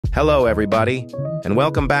Hello everybody, and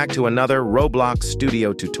welcome back to another Roblox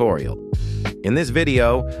Studio tutorial. In this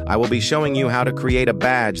video, I will be showing you how to create a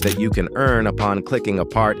badge that you can earn upon clicking a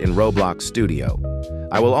part in Roblox Studio.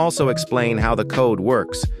 I will also explain how the code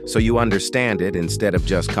works so you understand it instead of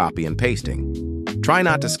just copy and pasting. Try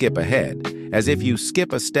not to skip ahead, as if you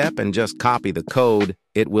skip a step and just copy the code,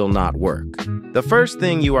 it will not work. The first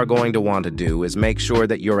thing you are going to want to do is make sure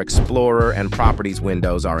that your Explorer and Properties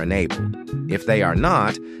windows are enabled. If they are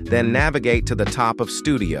not, then navigate to the top of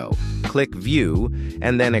Studio, click View,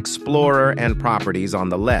 and then Explorer and Properties on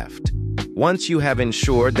the left. Once you have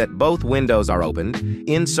ensured that both windows are opened,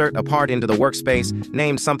 insert a part into the workspace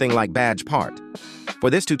named something like Badge Part. For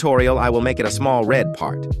this tutorial, I will make it a small red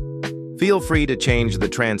part. Feel free to change the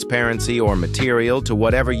transparency or material to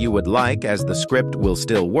whatever you would like, as the script will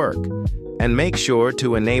still work. And make sure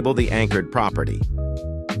to enable the anchored property.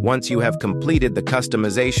 Once you have completed the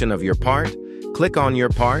customization of your part, click on your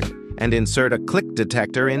part and insert a click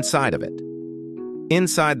detector inside of it.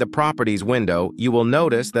 Inside the Properties window, you will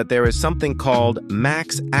notice that there is something called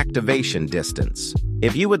Max Activation Distance.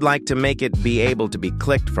 If you would like to make it be able to be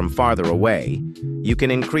clicked from farther away, you can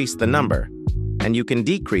increase the number, and you can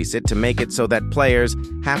decrease it to make it so that players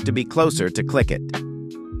have to be closer to click it.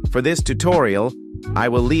 For this tutorial, I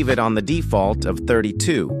will leave it on the default of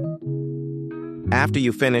 32. After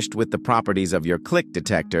you finished with the properties of your click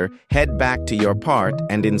detector, head back to your part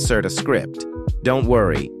and insert a script. Don't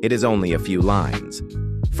worry, it is only a few lines.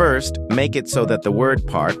 First, make it so that the word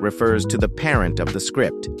part refers to the parent of the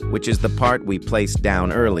script, which is the part we placed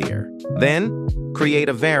down earlier. Then, create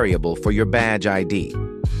a variable for your badge ID.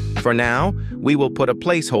 For now, we will put a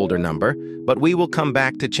placeholder number, but we will come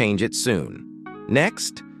back to change it soon.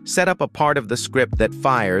 Next, set up a part of the script that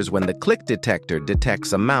fires when the click detector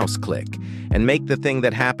detects a mouse click, and make the thing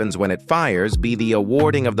that happens when it fires be the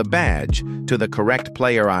awarding of the badge to the correct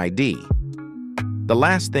player ID. The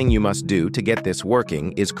last thing you must do to get this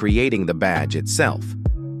working is creating the badge itself.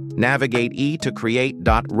 Navigate E to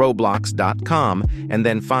create.roblox.com and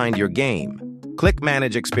then find your game. Click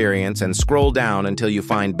Manage Experience and scroll down until you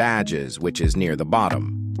find Badges, which is near the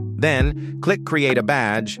bottom. Then, click Create a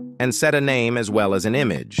Badge and set a name as well as an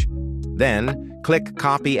image. Then, click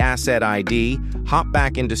Copy Asset ID, hop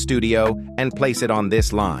back into Studio, and place it on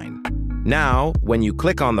this line. Now, when you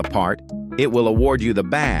click on the part, it will award you the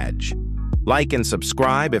badge. Like and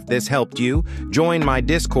subscribe if this helped you, join my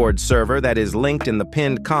Discord server that is linked in the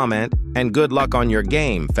pinned comment, and good luck on your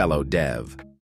game, fellow dev.